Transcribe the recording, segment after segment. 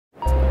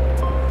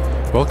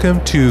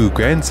Welcome to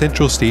Grand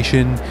Central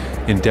Station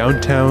in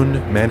downtown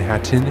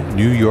Manhattan,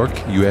 New York,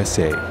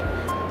 USA.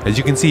 As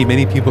you can see,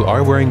 many people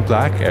are wearing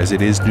black as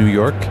it is New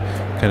York,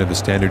 kind of the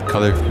standard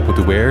color for people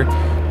to wear.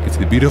 It's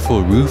the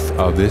beautiful roof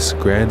of this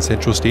Grand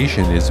Central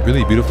Station is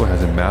really beautiful. It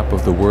has a map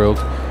of the world,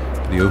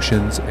 the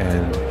oceans,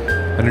 and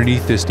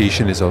underneath this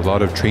station is a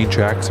lot of train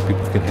tracks so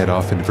people can head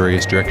off in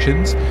various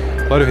directions.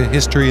 A lot of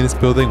history in this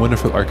building,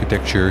 wonderful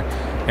architecture,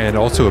 and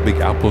also a big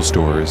Apple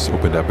store is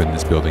opened up in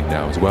this building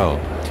now as well.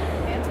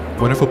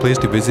 Wonderful place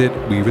to visit.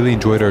 We really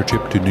enjoyed our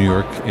trip to New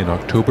York in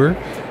October,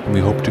 and we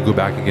hope to go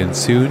back again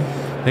soon.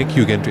 Thank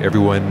you again to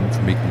everyone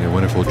for making a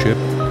wonderful trip.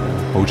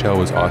 The hotel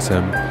was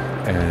awesome,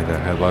 and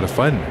had a lot of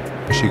fun.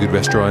 Especially good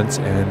restaurants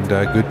and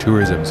good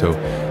tourism. So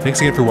thanks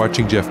again for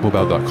watching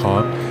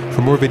Geoffmobile.com.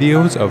 For more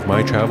videos of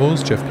my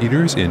travels, Geoff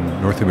Peters, in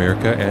North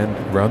America and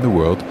around the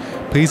world,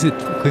 please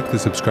click the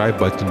subscribe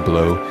button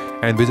below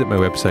and visit my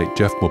website,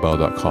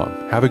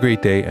 Geoffmobile.com. Have a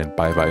great day and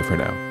bye-bye for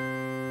now.